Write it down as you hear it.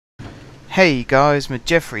Hey guys,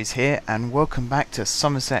 Jeffries here, and welcome back to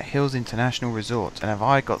Somerset Hills International Resort, and have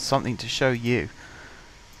I got something to show you.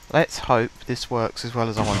 Let's hope this works as well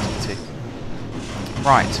as I want it to.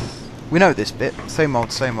 Right, we know this bit, same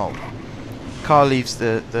old, same old. Car leaves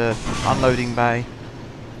the unloading bay,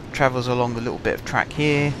 travels along the little bit of track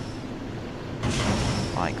here,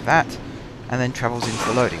 like that, and then travels into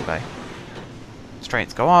the loading bay.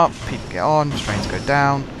 Trains go up, people get on, trains go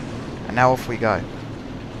down, and now off we go.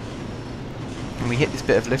 And we hit this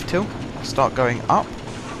bit of lift hill, start going up,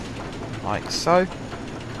 like so,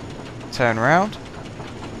 turn around,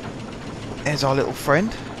 there's our little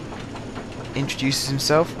friend, introduces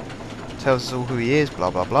himself, tells us all who he is, blah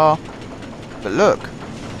blah blah, but look,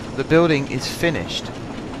 the building is finished.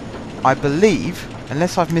 I believe,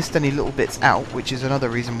 unless I've missed any little bits out, which is another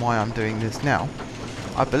reason why I'm doing this now,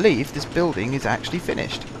 I believe this building is actually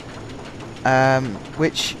finished.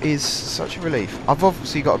 Which is such a relief. I've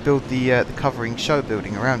obviously got to build the covering show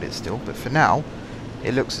building around it still, but for now,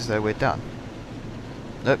 it looks as though we're done.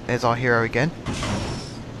 Look, there's our hero again.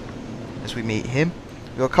 As we meet him.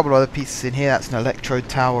 We've got a couple of other pieces in here. That's an electrode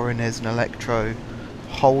tower, and there's an electro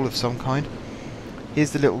hole of some kind.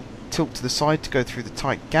 Here's the little tilt to the side to go through the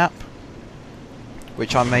tight gap,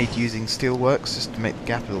 which I made using steelworks, just to make the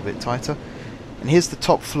gap a little bit tighter. And here's the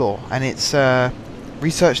top floor, and it's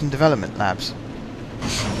Research and Development Labs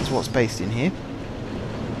is what's based in here.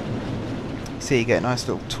 See, you get a nice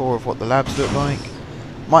little tour of what the labs look like.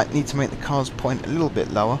 Might need to make the cars point a little bit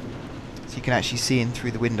lower, so you can actually see in through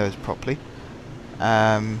the windows properly.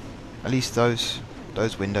 At least those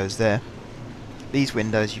windows there. These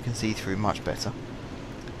windows you can see through much better.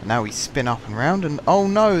 And now we spin up and round, and oh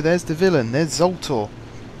no, there's the villain, there's Zoltor.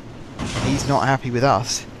 He's not happy with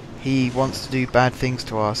us. He wants to do bad things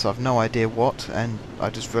to us. I've no idea what, and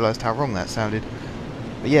I just realised how wrong that sounded.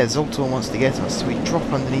 But yeah, Zoltor wants to get us, so we drop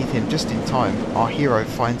underneath him just in time. Our hero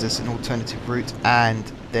finds us an alternative route, and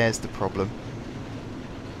there's the problem.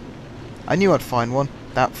 I knew I'd find one.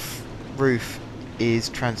 That roof is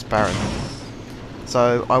transparent.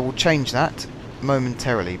 So I will change that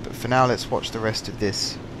momentarily, but for now let's watch the rest of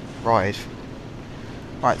this ride.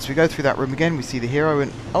 Right, so we go through that room again, we see the hero,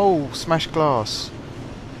 and oh, smashed glass.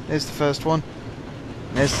 There's the first one.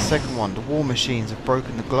 And there's the second one. The war machines have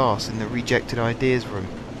broken the glass in the rejected ideas room.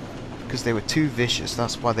 Because they were too vicious,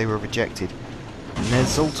 that's why they were rejected. And there's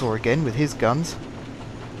Zoltor again with his guns.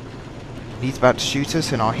 He's about to shoot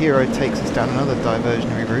us, and our hero takes us down another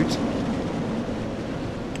diversionary route.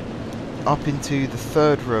 Up into the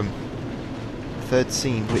third room. Third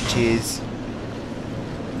scene, which is...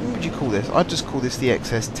 what would you call this? I'd just call this the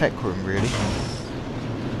excess tech room, really.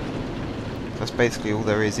 That's basically all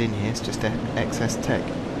there is in here, it's just excess tech.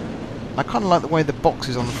 I kind of like the way the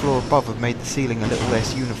boxes on the floor above have made the ceiling a little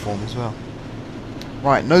less uniform as well.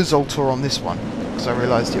 Right, no Zoltor on this one, because I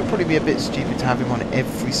realised it would probably be a bit stupid to have him on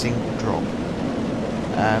every single drop.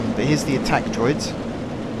 But here's the attack droids,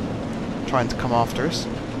 trying to come after us.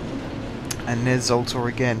 And there's Zoltor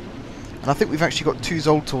again. And I think we've actually got two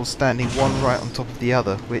Zoltors standing, one right on top of the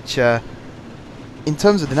other, which, in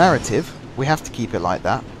terms of the narrative, we have to keep it like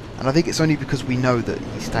that. And I think it's only because we know that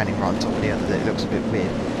he's standing right on top of the other that it looks a bit weird.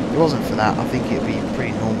 If it wasn't for that, I think it would be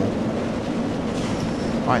pretty normal.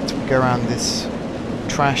 Right, we go around this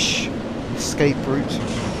trash escape route.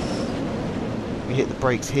 We hit the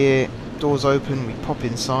brakes here, doors open, we pop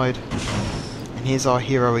inside. And here's our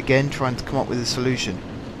hero again, trying to come up with a solution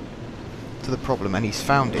to the problem. And he's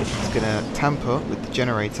found it. He's going to tamper with the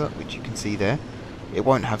generator, which you can see there. It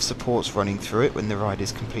won't have supports running through it when the ride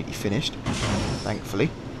is completely finished,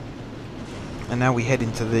 thankfully. And now we head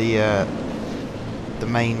into the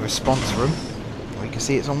main response room. We can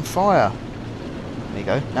see it's on fire. There you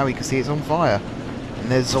go. Now we can see it's on fire. And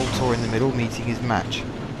there's Zoltor in the middle meeting his match.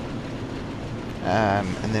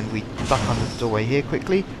 And then we duck under the doorway here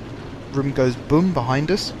quickly. Room goes boom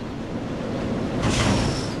behind us.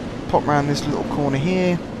 Pop round this little corner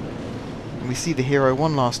here. And we see the hero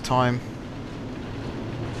one last time,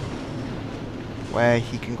 where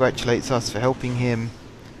he congratulates us for helping him.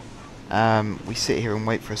 We sit here and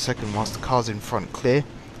wait for a second whilst the cars in front clear.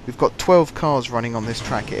 We've got 12 cars running on this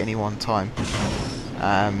track at any one time,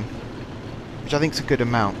 which I think is a good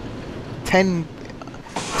amount. 10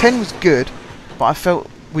 was good, but I felt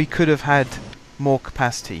we could have had more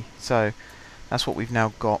capacity, so that's what we've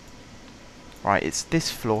now got. Right, it's this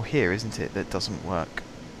floor here, isn't it, that doesn't work.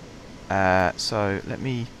 So let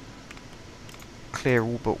me clear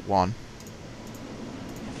all but one.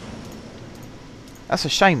 That's a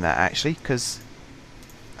shame, that, actually, because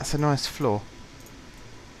that's a nice floor.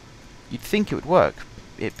 You'd think it would work,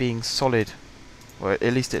 it being solid, or at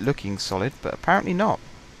least it looking solid, but apparently not.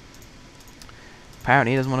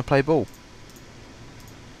 Apparently he doesn't want to play ball.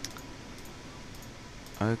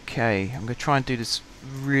 Okay, I'm going to try and do this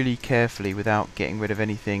really carefully without getting rid of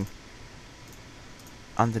anything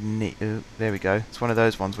underneath. Oh, there we go. It's one of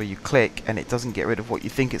those ones where you click and it doesn't get rid of what you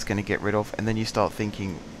think it's going to get rid of, and then you start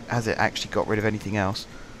thinking, has it actually got rid of anything else?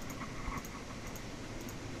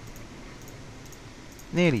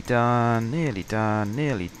 Nearly done, nearly done,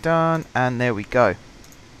 nearly done, and there we go.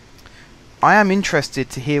 I am interested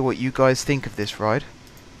to hear what you guys think of this ride.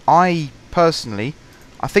 Personally,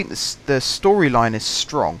 I think the storyline is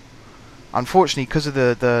strong. Unfortunately, because of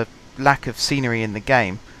the lack of scenery in the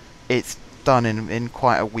game, it's done in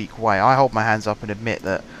quite a weak way. I hold my hands up and admit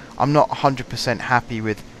that I'm not 100% happy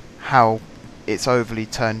with how it's overly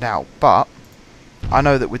turned out, but I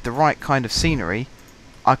know that with the right kind of scenery,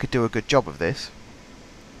 I could do a good job of this.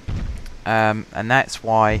 And that's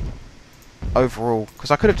why, overall,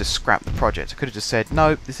 because I could have just scrapped the project. I could have just said,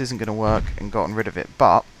 no, this isn't going to work, and gotten rid of it,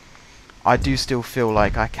 but I do still feel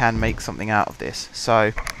like I can make something out of this.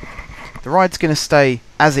 So the ride's going to stay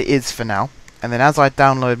as it is for now, and then as I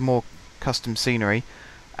download more custom scenery,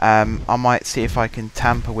 I might see if I can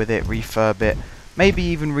tamper with it, refurb it, maybe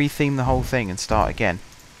even retheme the whole thing and start again.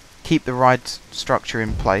 Keep the ride structure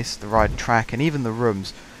in place, the ride track, and even the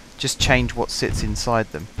rooms, just change what sits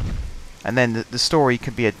inside them. And then the story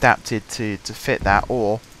can be adapted to fit that,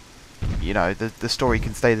 or, you know, the story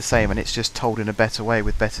can stay the same and it's just told in a better way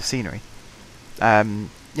with better scenery. You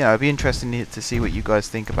know, it'd be interesting to see what you guys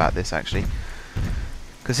think about this, actually,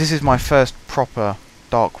 because this is my first proper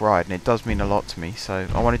dark ride and it does mean a lot to me, so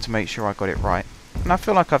I wanted to make sure I got it right, and I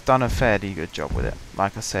feel like I've done a fairly good job with it,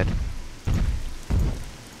 like I said.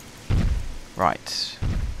 Right,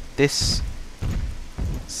 this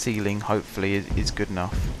ceiling hopefully is good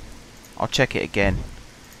enough. I'll check it again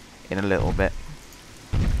in a little bit.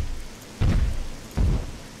 In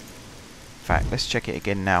fact, let's check it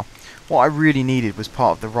again now. What I really needed was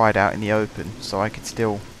part of the ride out in the open, so I could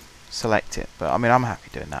still select it. But I mean, I'm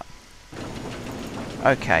happy doing that.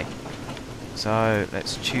 Okay, so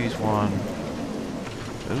let's choose one.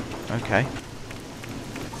 Ooh, okay.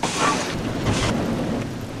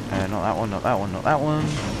 Not that one, not that one, not that one,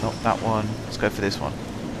 not that one. Let's go for this one.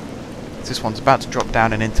 This one's about to drop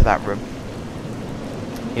down and into that room.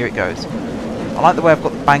 Here it goes. I like the way I've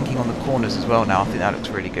got the banking on the corners as well now. I think that looks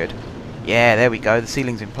really good. Yeah, there we go. The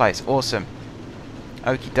ceiling's in place. Awesome.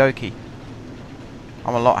 Okie dokie.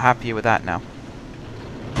 I'm a lot happier with that now.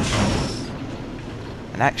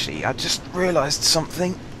 And actually, I just realised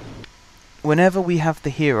something. Whenever we have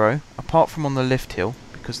the hero, apart from on the lift hill,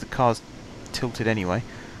 because the car's tilted anyway,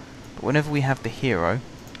 but whenever we have the hero,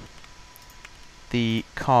 the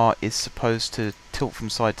car is supposed to tilt from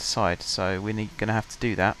side to side, so we're going to have to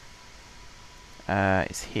do that.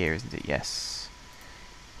 It's here, isn't it? Yes.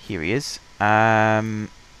 Here he is.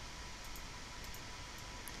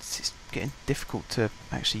 It's just getting difficult to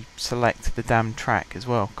actually select the damn track as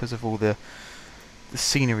well, because of all the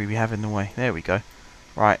scenery we have in the way. There we go.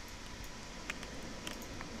 Right.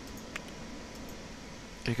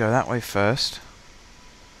 We go that way first.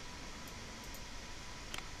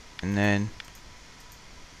 And then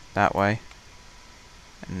that way,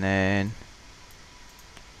 and then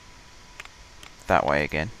that way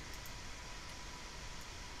again,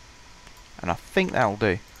 and I think that'll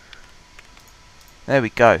do. There we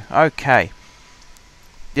go. Okay,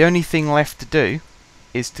 the only thing left to do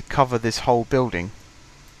is to cover this whole building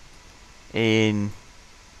in,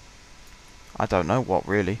 I don't know what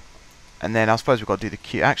really, and then I suppose we've got to do the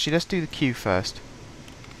queue. Actually, let's do the queue first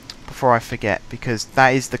before I forget, because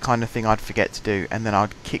that is the kind of thing I'd forget to do, and then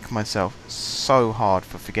I'd kick myself so hard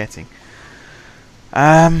for forgetting.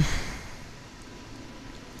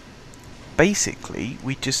 Basically,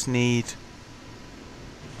 we just need,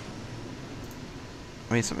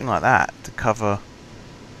 I mean, something like that to cover.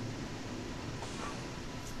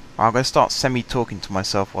 I'm going to start semi-talking to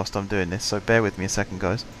myself whilst I'm doing this, so bear with me a second,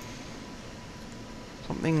 guys.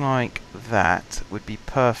 Something like that would be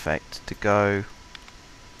perfect to go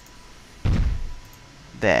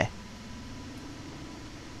there,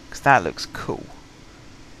 because that looks cool.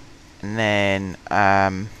 And then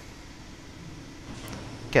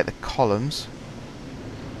get the columns,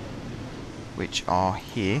 which are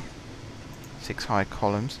here, 6 high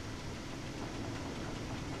columns.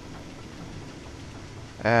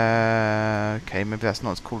 Okay, maybe that's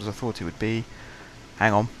not as cool as I thought it would be.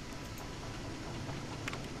 Hang on.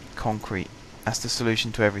 Concrete. That's the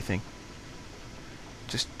solution to everything.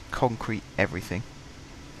 Just concrete everything.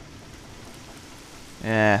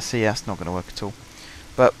 Yeah, see, that's not going to work at all.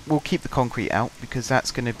 But we'll keep the concrete out, because that's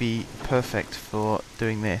going to be perfect for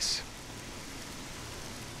doing this.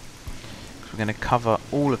 we're going to cover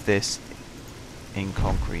all of this in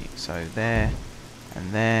concrete. So there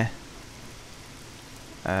and there.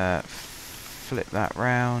 Flip that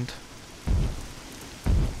round.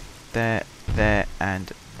 There, there,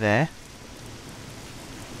 and there.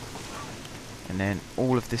 And then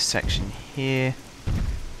all of this section here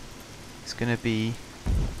is going to be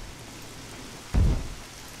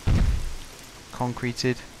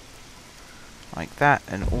concreted like that,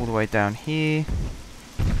 and all the way down here.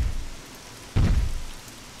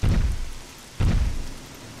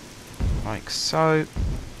 Like so.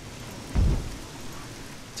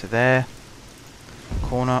 To there.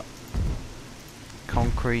 Corner.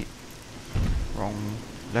 Concrete. Wrong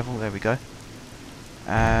level, there we go.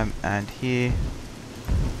 And here.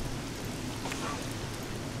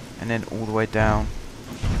 And then all the way down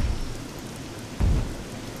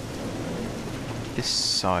this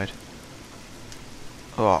side.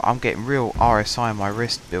 Oh, I'm getting real RSI on my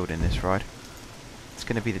wrist building this ride. It's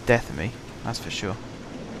going to be the death of me, that's for sure.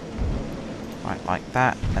 Right, like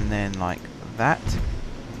that, and then like that.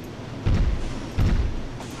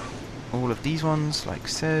 All of these ones, like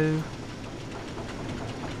so.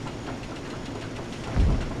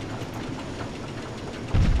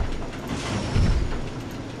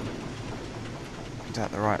 Is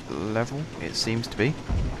that the right level? It seems to be.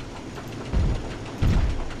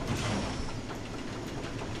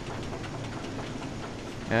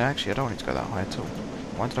 Yeah, actually I don't want it to go that high at all.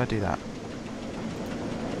 Why did I do that?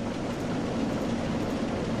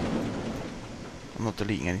 I'm not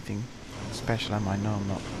deleting anything special, am I? No, I'm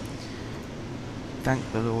not.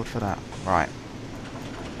 Thank the Lord for that. Right.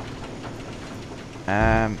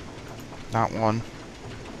 That one.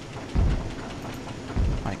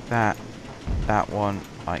 Like that. That one.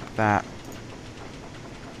 Like that.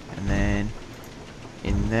 And then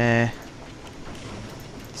in there.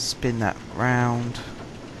 Spin that round.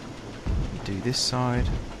 Do this side.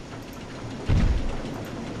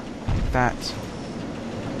 Like that.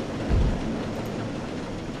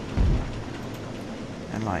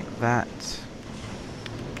 And like that.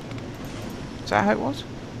 Is that how it was?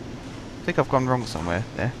 I think I've gone wrong somewhere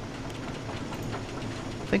there.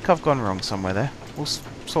 We'll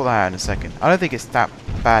sort that out in a second. I don't think it's that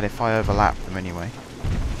bad if I overlap them anyway.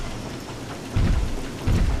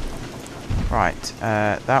 Right,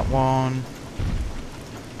 that one.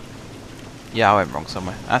 Yeah, I went wrong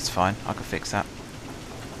somewhere. That's fine, I can fix that.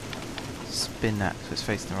 Spin that so it's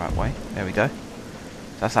facing the right way. There we go. So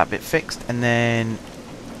that's that bit fixed, and then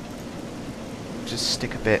just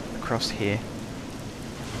stick a bit across here.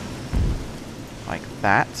 Like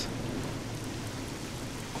that.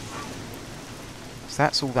 So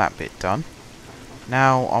that's all that bit done.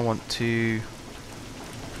 Now I want to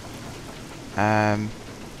have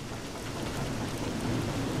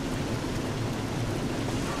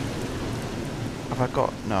I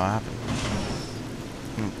got... No, I haven't.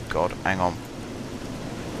 Oh God, hang on.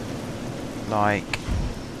 Like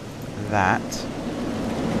that.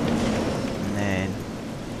 And then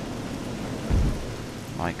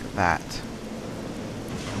like that.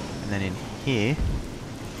 And then in here,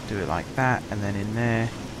 do it like that. And then in there,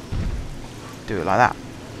 do it like that.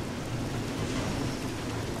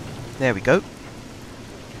 There we go.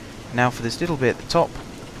 Now for this little bit at the top.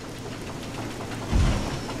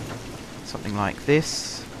 Something like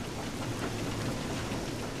this.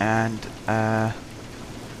 And, I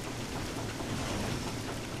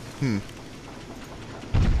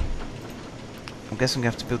guess I'm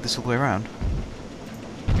going to have to build this all the way around.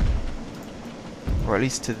 Or at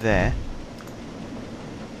least to there.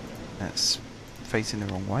 That's facing the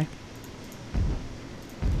wrong way.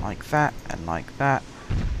 Like that, and like that,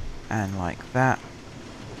 and like that.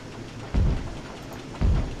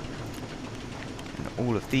 And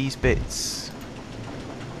all of these bits.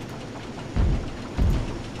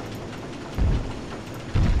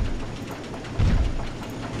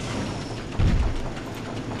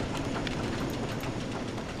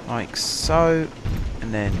 Like so,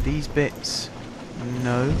 and then these bits.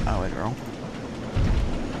 No, I went wrong.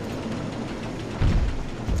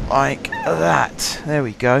 Like that. There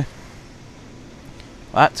we go.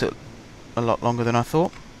 Well, that took a lot longer than I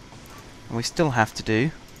thought. And we still have to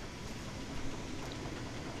do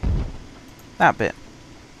that bit.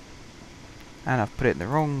 And I've put it in the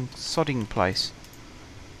wrong sodding place.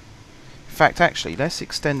 In fact, actually, let's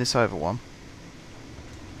extend this over one.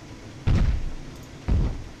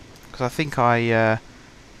 I think I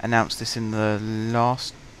announced this in the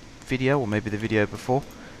last video, or maybe the video before,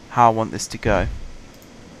 how I want this to go.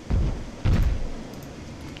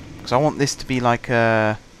 Because I want this to be like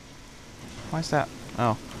a... Why is that?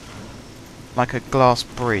 Oh. Like a glass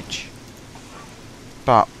bridge.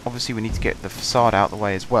 but obviously we need to get the facade out of the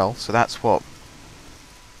way as well, so that's what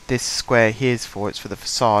this square here is for. It's for the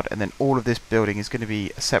facade, and then all of this building is going to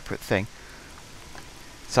be a separate thing.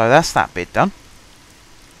 So that's that bit done.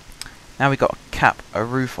 Now we've got to cap a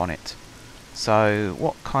roof on it. So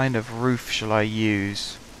what kind of roof shall I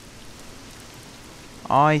use?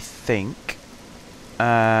 I think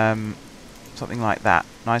something like that,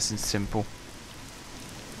 nice and simple.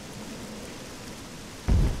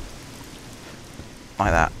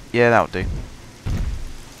 Like that. Yeah, that'll do.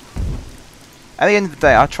 At the end of the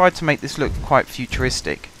day, I tried to make this look quite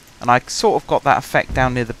futuristic, and I sort of got that effect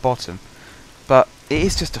down near the bottom, but it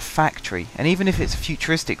is just a factory, and even if it's a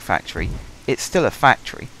futuristic factory, it's still a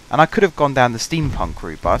factory. And I could have gone down the steampunk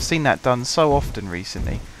route, but I've seen that done so often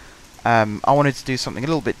recently. I wanted to do something a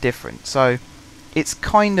little bit different, so it's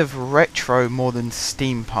kind of retro more than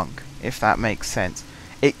steampunk, if that makes sense.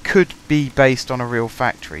 It could be based on a real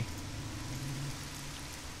factory.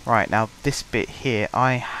 Right, now this bit here,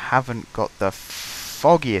 I haven't got the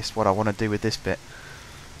foggiest what I want to do with this bit.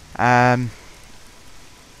 Actually,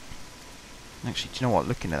 do you know what,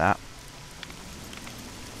 looking at that,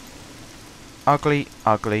 ugly,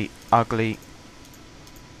 ugly, ugly,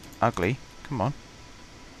 ugly, come on.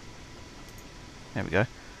 There we go.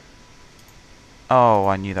 Oh,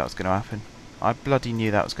 I knew that was going to happen. I bloody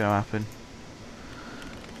knew that was going to happen.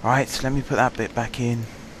 Right, let me put that bit back in.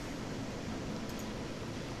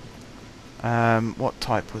 What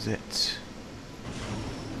type was it?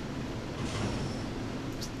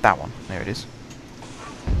 That one. There it is.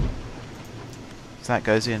 So that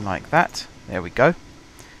goes in like that. There we go.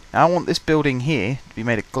 Now I want this building here to be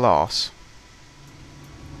made of glass.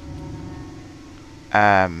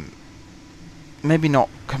 Maybe not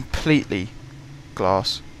completely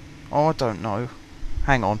glass. Oh, I don't know.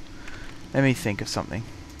 Hang on. Let me think of something.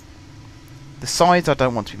 The sides I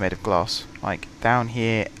don't want to be made of glass. Like down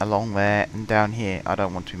here, along there, and down here I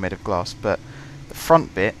don't want to be made of glass. But the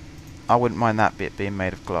front bit, I wouldn't mind that bit being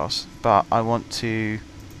made of glass. But I want to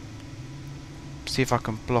see if I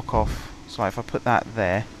can block off. So if I put that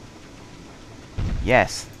there.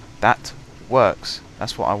 Yes, that works.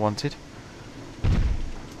 That's what I wanted.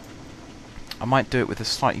 I might do it with a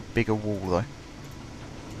slightly bigger wall though.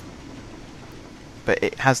 But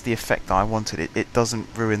it has the effect that I wanted. It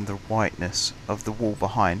doesn't ruin the whiteness of the wall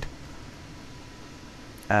behind.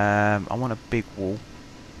 I want a big wall,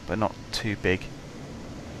 but not too big.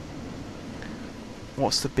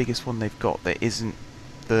 What's the biggest one they've got that isn't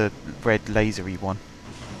the red lasery one?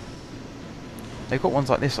 They've got ones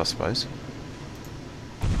like this, I suppose.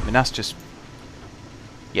 I mean, that's just...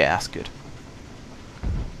 yeah, that's good.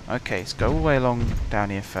 Okay, let's go all the way along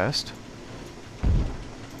down here first.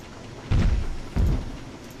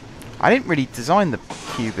 I didn't really design the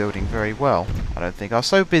queue building very well, I don't think. I was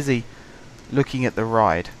so busy looking at the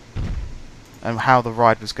ride and how the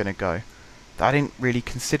ride was going to go that I didn't really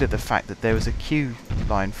consider the fact that there was a queue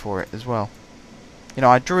line for it as well. You know,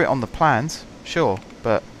 I drew it on the plans, sure,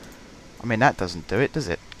 but I mean that doesn't do it, does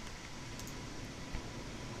it?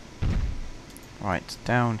 Right,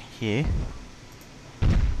 down here.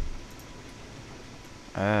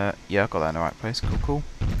 Yeah, I got that in the right place. Cool, cool.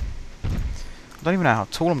 I don't even know how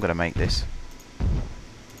tall I'm going to make this.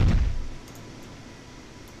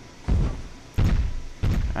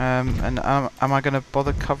 And am I going to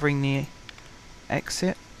bother covering the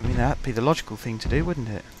exit? I mean, that'd be the logical thing to do, wouldn't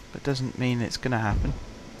it? But doesn't mean it's going to happen.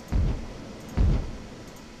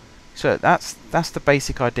 So that's the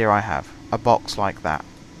basic idea I have. A box like that.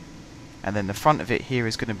 And then the front of it here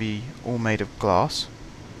is going to be all made of glass.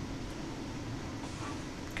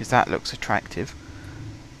 Because that looks attractive.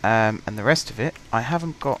 And the rest of it, I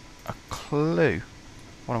haven't got a clue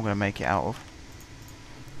what I'm going to make it out of.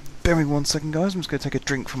 Bear with me 1 second, guys. I'm just going to take a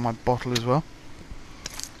drink from my bottle as well.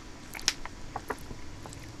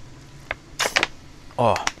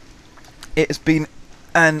 Oh, it has been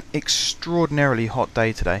an extraordinarily hot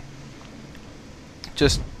day today.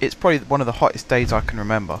 It's probably one of the hottest days I can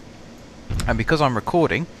remember. And because I'm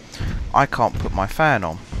recording, I can't put my fan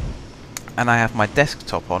on. And I have my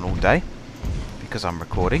desktop on all day because I'm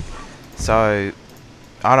recording. So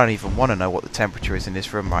I don't even want to know what the temperature is in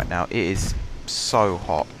this room right now. It is so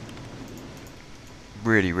hot.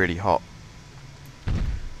 Really, really hot.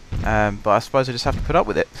 But I suppose I just have to put up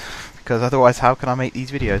with it. Because otherwise how can I make these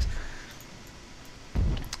videos?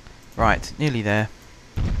 Right, nearly there.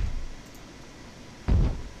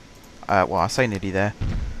 Well, I say nearly there.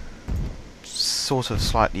 Sort of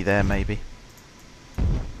slightly there, maybe.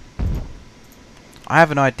 I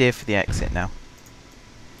have an idea for the exit now.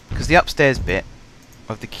 Because the upstairs bit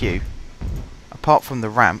of the queue, apart from the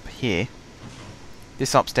ramp here,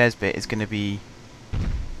 this upstairs bit is going to be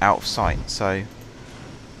out of sight. So,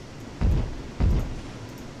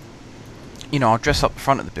 you know, I'll dress up the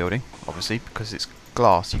front of the building, obviously, because it's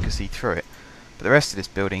glass, you can see through it. But the rest of this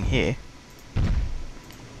building here,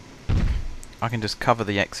 I can just cover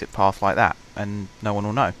the exit path like that, and no one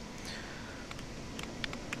will know.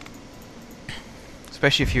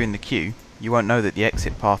 Especially if you're in the queue, you won't know that the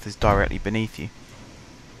exit path is directly beneath you.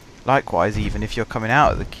 Likewise, even if you're coming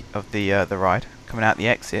out of the ride, coming out the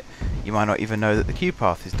exit, you might not even know that the queue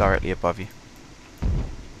path is directly above you.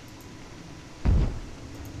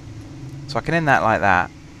 So I can end that like that,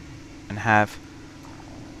 and have.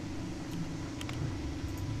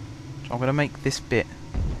 So I'm going to make this bit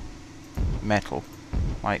metal,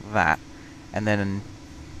 like that, and then,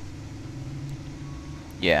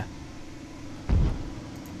 yeah,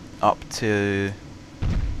 up to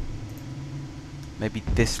maybe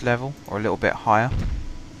this level or a little bit higher,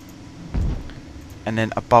 and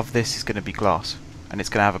then above this is going to be glass, and it's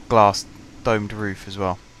going to have a glass domed roof as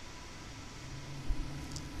well.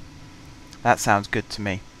 That sounds good to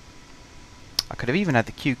me. I could have even had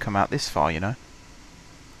the queue come out this far, you know.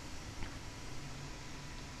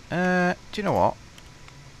 Do you know what?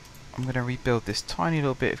 I'm going to rebuild this tiny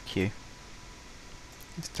little bit of queue.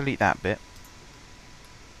 Let's delete that bit.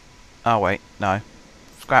 Oh wait, no.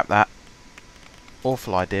 Scrap that.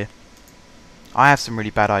 Awful idea. I have some really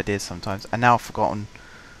bad ideas sometimes, and now I've forgotten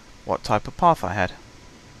what type of path I had.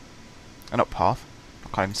 Not path. I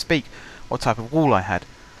can't even speak. What type of wall I had.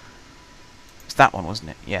 It's that one,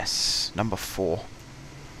 wasn't it? Yes, number 4.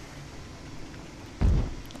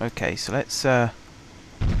 Okay, so let's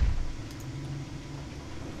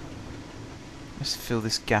fill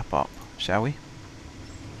this gap up, shall we?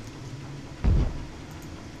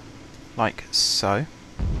 Like so.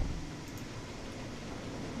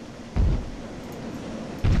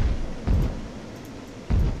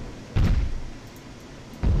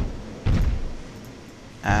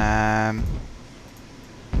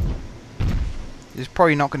 It's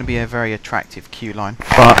probably not going to be a very attractive queue line,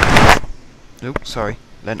 but oops, sorry,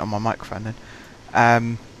 leant on my microphone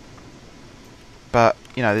then. But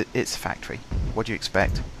you know, it's a factory. What do you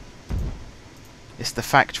expect? It's the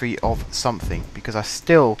factory of something, because I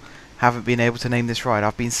still haven't been able to name this ride.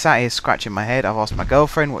 I've been sat here scratching my head. I've asked my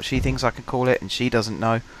girlfriend what she thinks I can call it, and she doesn't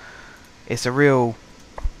know. It's a real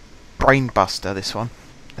brain buster, this one,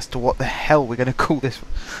 as to what the hell we're going to call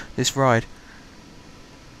this ride.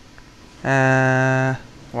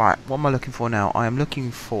 Right, what am I looking for now? I am looking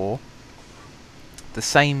for the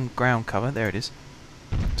same ground cover. There it is.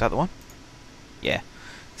 Is that the one? Yeah.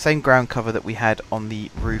 Same ground cover that we had on the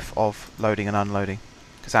roof of loading and unloading,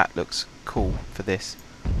 because that looks cool for this.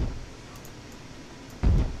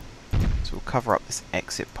 So we'll cover up this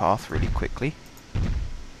exit path really quickly,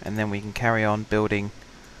 and then we can carry on building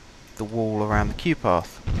the wall around the queue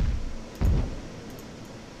path.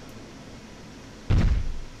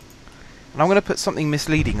 And I'm going to put something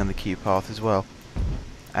misleading on the queue path as well.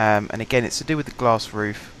 And again, it's to do with the glass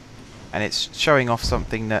roof, and it's showing off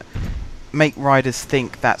something that make riders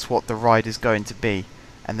think that's what the ride is going to be,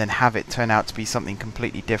 and then have it turn out to be something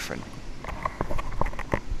completely different.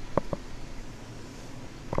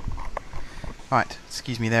 Right,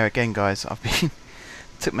 excuse me there again, guys. I've been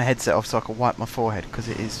took my headset off so I can wipe my forehead, because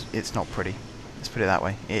it's not pretty. Let's put it that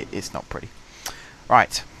way. It's not pretty.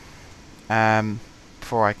 Right.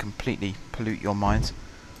 Before I completely pollute your minds,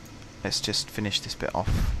 let's just finish this bit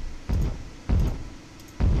off.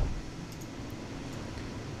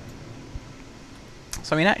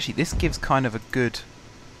 So I mean, actually, this gives kind of a good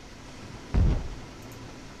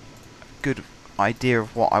idea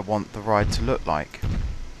of what I want the ride to look like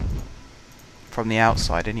from the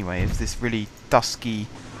outside. Anyway, it's this really dusky,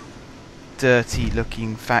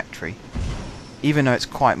 dirty-looking factory, even though it's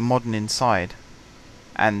quite modern inside.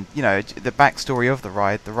 And, you know, the backstory of the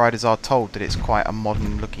riders are told that it's quite a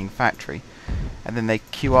modern-looking factory. And then they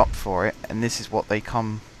queue up for it, and this is what they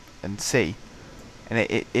come and see. And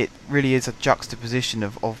it really is a juxtaposition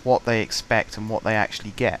of what they expect and what they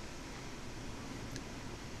actually get.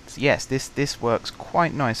 So yes, this works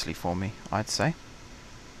quite nicely for me, I'd say.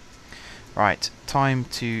 Right, time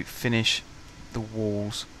to finish the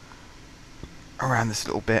walls around this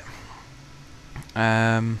little bit.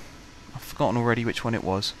 I've forgotten already which one it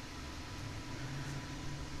was.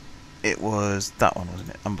 It was that one,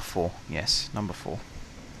 wasn't it? Number 4. Yes, number 4.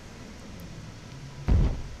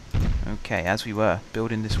 Okay, as we were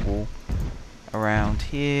building this wall around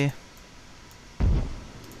here.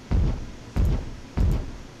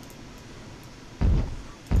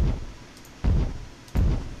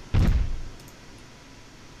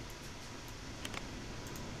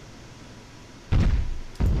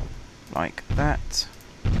 Like that.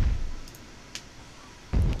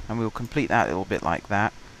 and we'll complete that a little bit like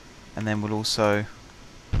that, and then we'll also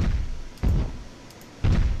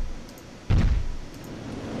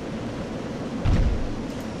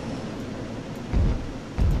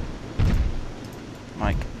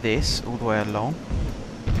like this all the way along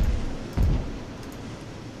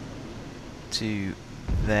to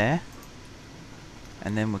there,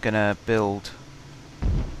 and then we're gonna build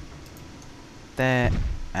there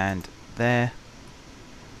and there,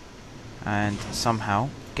 and somehow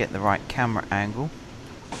get the right camera angle.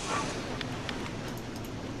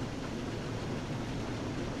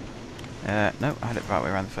 No, I had it the right way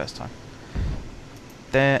around the first time.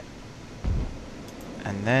 There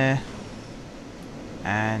and there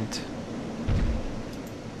and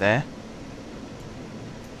there,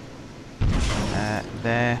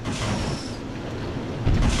 there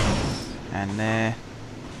and there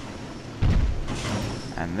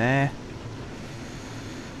and there.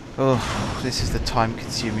 Oh, this is the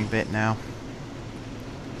time-consuming bit now.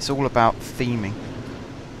 It's all about theming.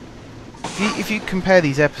 If you compare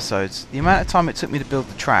these episodes, the amount of time it took me to build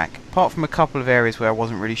the track, apart from a couple of areas where I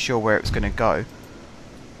wasn't really sure where it was going to go,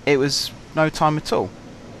 it was no time at all.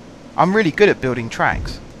 I'm really good at building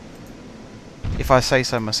tracks, if I say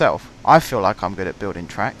so myself. I feel like I'm good at building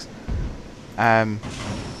tracks.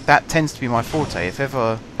 That tends to be my forte. If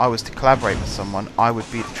ever I was to collaborate with someone, I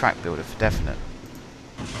would be the track builder for definite.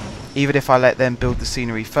 Even if I let them build the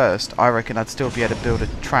scenery first, I reckon I'd still be able to build a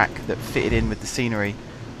track that fitted in with the scenery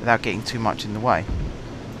without getting too much in the way.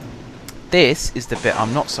 This is the bit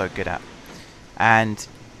I'm not so good at. And,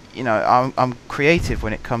 you know, I'm creative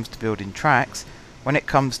when it comes to building tracks. When it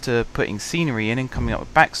comes to putting scenery in and coming up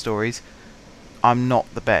with backstories, I'm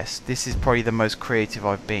not the best. This is probably the most creative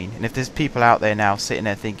I've been. And if there's people out there now sitting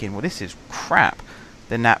there thinking, well, this is crap,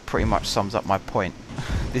 then that pretty much sums up my point.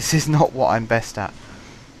 This is not what I'm best at.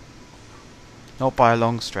 Not by a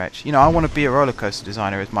long stretch. You know, I want to be a roller coaster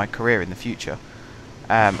designer as my career in the future.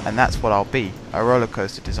 And that's what I'll be, a roller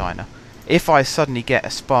coaster designer. If I suddenly get a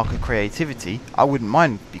spark of creativity, I wouldn't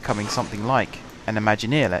mind becoming something like an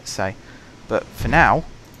Imagineer, let's say. But for now,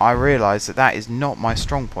 I realise that that is not my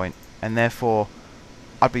strong point, and therefore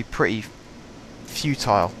I'd be pretty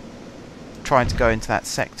futile trying to go into that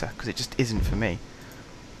sector, because it just isn't for me.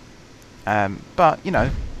 But, you know,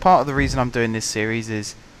 part of the reason I'm doing this series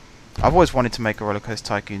is I've always wanted to make a Roller Coaster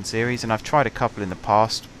Tycoon series, and I've tried a couple in the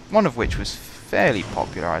past, one of which was fairly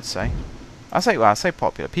popular, I'd say. I say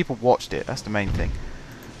popular. People watched it. That's the main thing.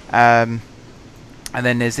 And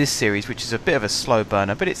then there's this series, which is a bit of a slow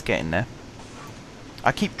burner, but it's getting there.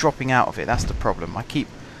 I keep dropping out of it. That's the problem. I keep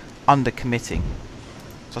under-committing.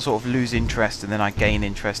 So I sort of lose interest, and then I gain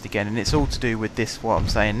interest again. And it's all to do with this, what I'm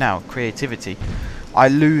saying now, creativity. I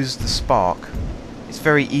lose the spark. It's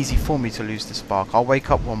very easy for me to lose the spark. I'll wake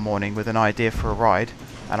up one morning with an idea for a ride,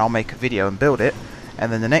 and I'll make a video and build it.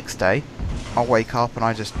 And then the next day, I'll wake up and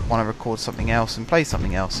I just want to record something else and play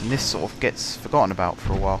something else, and this sort of gets forgotten about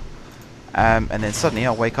for a while. And then suddenly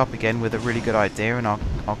I'll wake up again with a really good idea, and I'll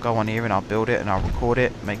go on here and I'll build it and I'll record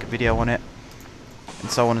it, make a video on it,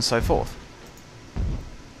 and so on and so forth.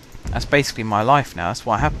 That's basically my life now. That's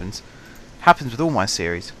what happens. Happens with all my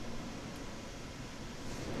series.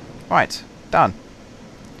 Right, done.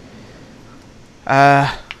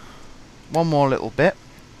 One more little bit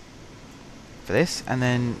for this, and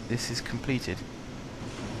then this is completed.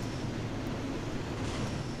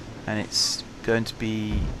 And it's going to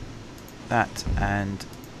be that and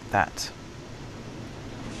that.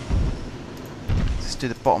 Let's do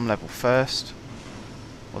the bottom level first,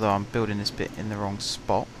 although I'm building this bit in the wrong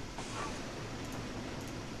spot,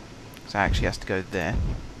 so it actually has to go there.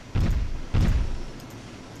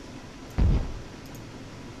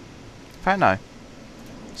 In fact, no,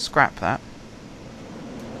 scrap that.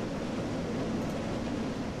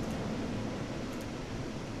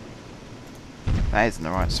 That isn't the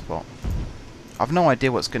right spot. I've no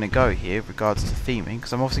idea what's going to go here with regards to theming,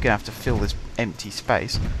 because I'm obviously going to have to fill this empty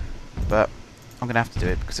space, but I'm going to have to do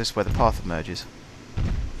it because this is where the path emerges.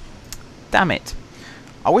 Damn it.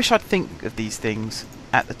 I wish I'd think of these things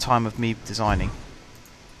at the time of me designing.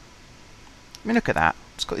 I mean, look at that.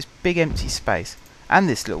 It's got this big empty space, and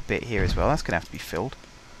this little bit here as well. That's going to have to be filled.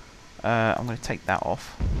 I'm going to take that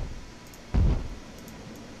off.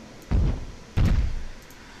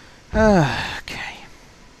 Okay.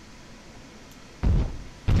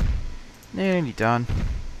 Nearly done.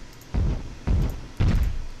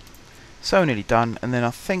 So nearly done, and then I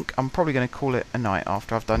think I'm probably going to call it a night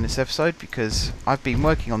after I've done this episode, because I've been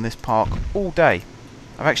working on this park all day.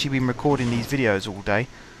 I've actually been recording these videos all day,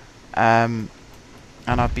 and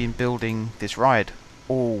I've been building this ride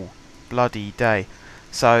all bloody day.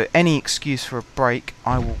 So any excuse for a break,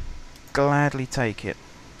 I will gladly take it.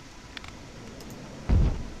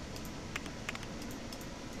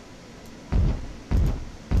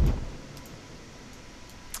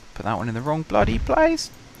 Put that one in the wrong bloody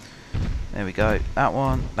place. There we go. That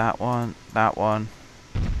one, that one, that one.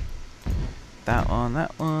 That one,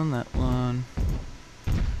 that one, that one.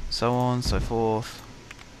 So on, so forth.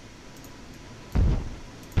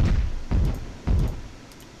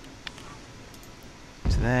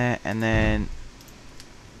 To there, and then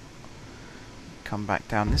come back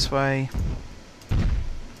down this way.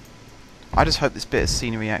 I just hope this bit of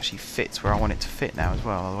scenery actually fits where I want it to fit now as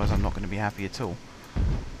well, otherwise I'm not going to be happy at all.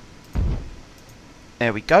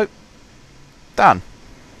 There we go. Done.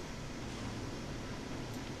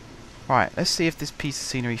 Right, let's see if this piece of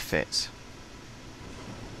scenery fits.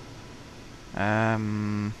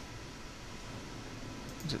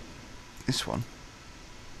 Is it this one?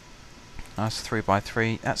 That's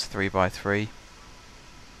 3x3. That's 3x3.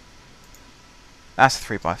 That's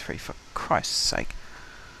 3x3, for Christ's sake.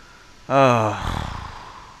 Oh.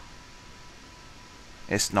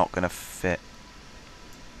 It's not going to fit.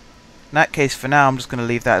 In that case, for now, I'm just going to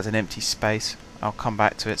leave that as an empty space. I'll come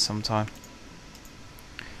back to it sometime.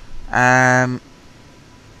 Now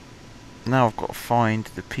I've got to find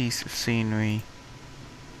the piece of scenery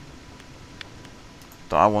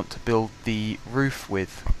that I want to build the roof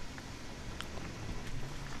with.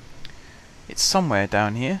 It's somewhere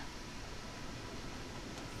down here.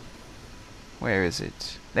 Where is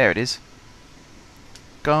it? There it is.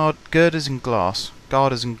 Girders and glass.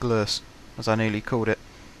 Girders and glass, as I nearly called it.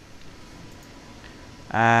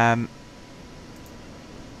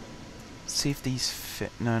 See if these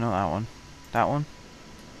fit. No, not that one. That one.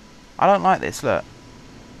 I don't like this. Look.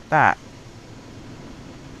 That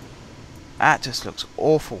just looks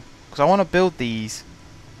awful. Because I want to build these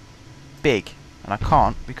big, and I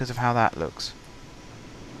can't because of how that looks.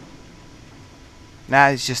 Now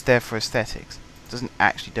it's just there for aesthetics. It doesn't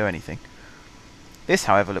actually do anything. This,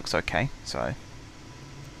 however, looks okay. So I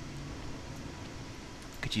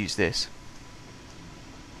could use this.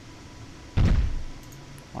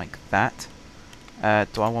 Like that.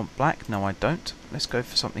 Do I want black? No, I don't. Let's go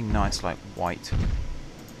for something nice like white.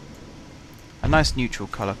 A nice neutral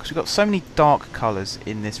colour, because we've got so many dark colours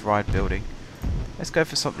in this ride building. Let's go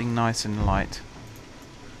for something nice and light.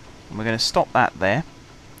 And we're going to stop that there,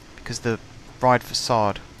 because the ride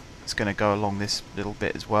facade is going to go along this little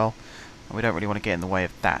bit as well. And we don't really want to get in the way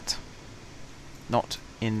of that. Not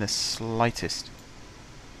in the slightest.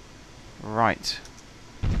 Right.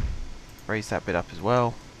 Raise that bit up as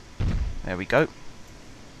well. There we go.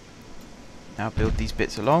 Now build these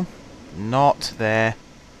bits along. Not there.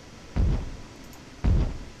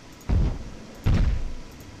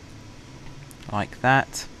 Like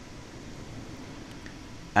that.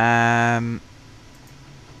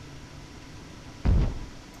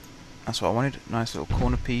 That's what I wanted. Nice little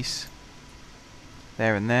corner piece.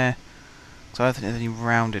 There and there. So I don't think there's any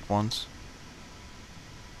rounded ones.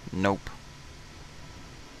 Nope.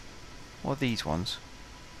 What are these ones?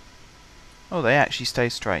 Oh, they actually stay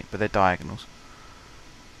straight, but they're diagonals.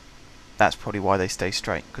 That's probably why they stay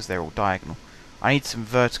straight, because they're all diagonal. I need some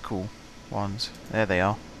vertical ones. There they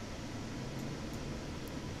are.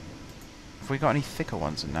 Have we got any thicker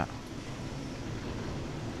ones than that?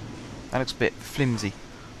 That looks a bit flimsy.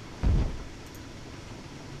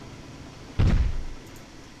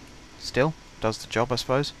 Still, does the job, I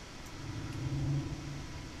suppose.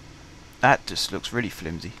 That just looks really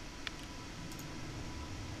flimsy.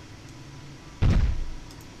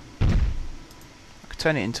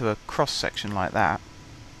 Turn it into a cross section like that.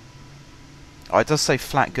 Oh, it does say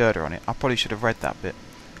flat girder on it. I probably should have read that bit.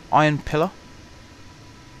 Iron pillar?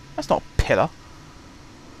 That's not a pillar.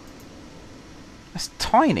 That's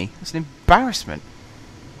tiny. That's an embarrassment.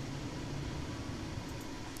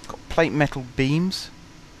 Got plate metal beams.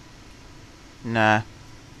 Nah.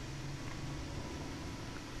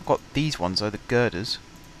 I've got these ones though, the girders.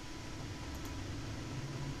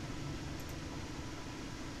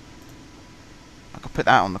 I could put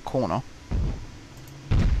that on the corner.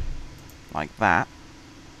 Like that.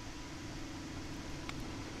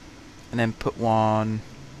 And then put one...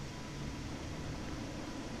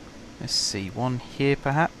 Let's see, one here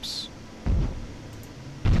perhaps.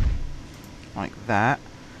 Like that.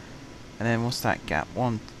 And then what's that gap?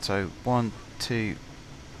 One, so 1, 2,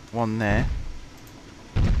 1 there.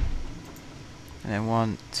 And then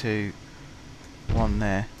 1, 2, 1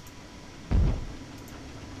 there.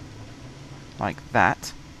 Like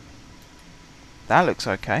that. That looks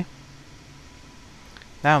okay.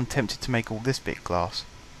 Now I'm tempted to make all this bit glass.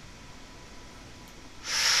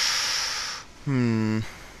 No.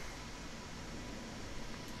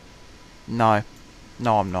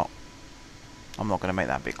 No, I'm not. I'm not going to make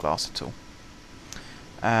that bit glass at all.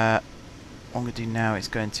 What I'm going to do now is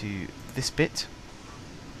go into this bit.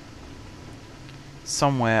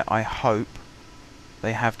 Somewhere, I hope,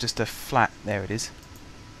 they have just a flat... There it is.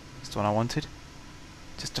 That's the one I wanted.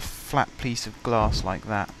 Just a flat piece of glass like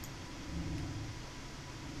that.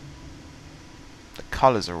 The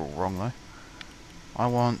colours are all wrong though. I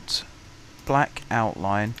want black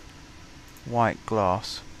outline, white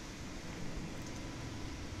glass.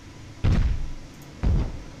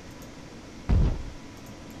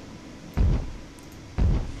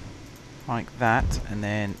 Like that, and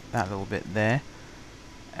then that little bit there.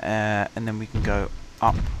 And then we can go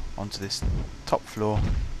up onto this top floor.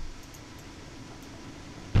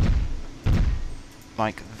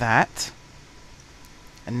 Like that.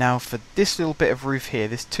 And now for this little bit of roof here,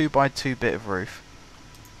 this 2x2 bit of roof,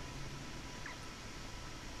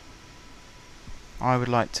 I would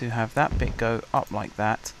like to have that bit go up like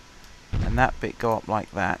that, and that bit go up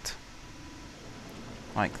like that,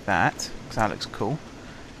 because that looks cool.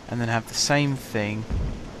 And then have the same thing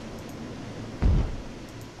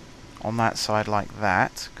on that side like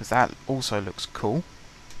that, because that also looks cool.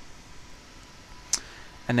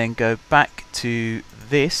 And then go back to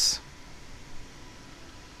this.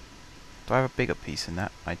 Do I have a bigger piece in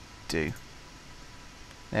that? I do.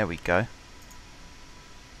 There we go.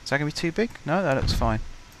 Is that going to be too big? No, that looks fine.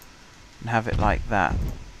 And have it like that.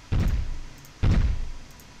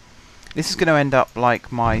 This is going to end up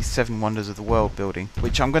like my 7 Wonders of the World building,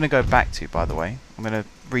 which I'm going to go back to, by the way. I'm going to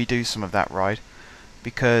redo some of that ride,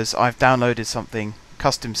 because I've downloaded something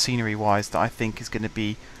custom scenery wise that I think is going to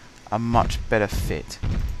be a much better fit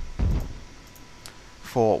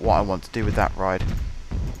for what I want to do with that ride.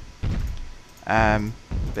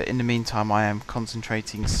 But in the meantime, I am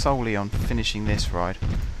concentrating solely on finishing this ride,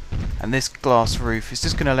 and this glass roof is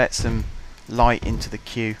just going to let some light into the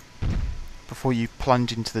queue before you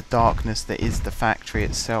plunge into the darkness that is the factory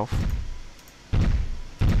itself.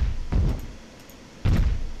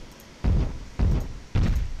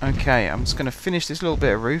 Okay, I'm just going to finish this little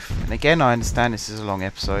bit of roof, and again I understand this is a long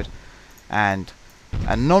episode, and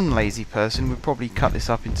a non-lazy person would probably cut this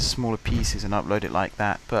up into smaller pieces and upload it like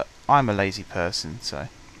that, but I'm a lazy person, so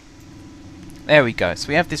there we go. So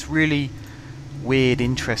we have this really weird,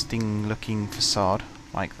 interesting looking facade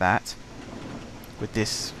like that, with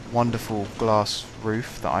this wonderful glass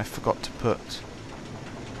roof that I forgot to put.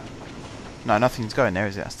 No, nothing's going there,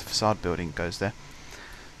 is it? That's the facade building goes there.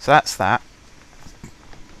 So that's that.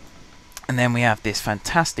 And then we have this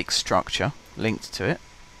fantastic structure linked to it,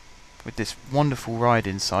 with this wonderful ride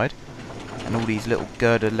inside, and all these little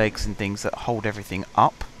girder legs and things that hold everything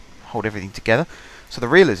up, hold everything together. So the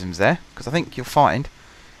realism's there, because I think you'll find,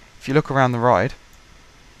 if you look around the ride,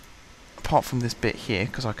 apart from this bit here,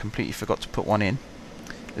 because I completely forgot to put one in,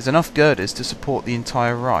 there's enough girders to support the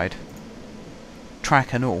entire ride,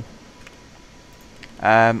 track and all.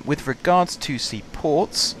 With regards to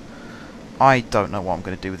supports, I don't know what I'm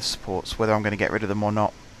going to do with the supports, whether I'm going to get rid of them or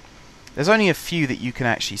not. There's only a few that you can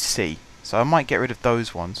actually see, so I might get rid of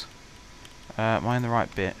those ones. Am I in the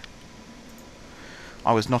right bit?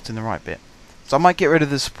 I was not in the right bit. So I might get rid of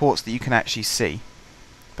the supports that you can actually see.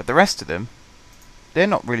 But the rest of them, they're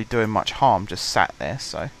not really doing much harm, just sat there,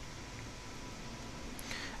 so.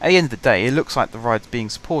 At the end of the day, it looks like the ride's being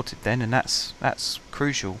supported then, and that's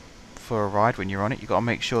crucial for a ride when you're on it. You've got to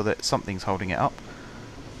make sure that something's holding it up.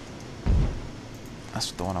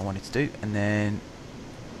 That's the one I wanted to do. And then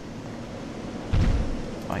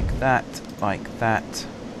like that, like that,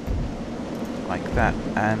 like that,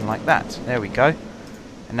 and like that. There we go.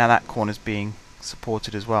 And now that corner's being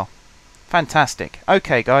supported as well. Fantastic.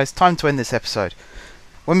 Okay guys, time to end this episode.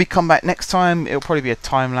 When we come back next time, it'll probably be a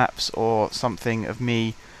time lapse or something of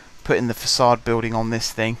me putting the facade building on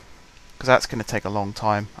this thing, because that's going to take a long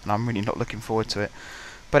time and I'm really not looking forward to it.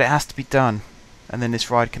 But it has to be done, and then this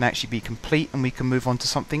ride can actually be complete and we can move on to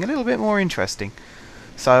something a little bit more interesting.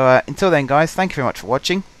 So until then guys, thank you very much for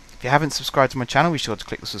watching. If you haven't subscribed to my channel, be sure to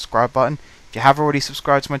click the subscribe button. If you have already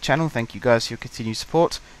subscribed to my channel, thank you guys for your continued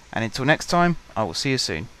support, and until next time, I will see you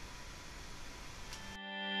soon.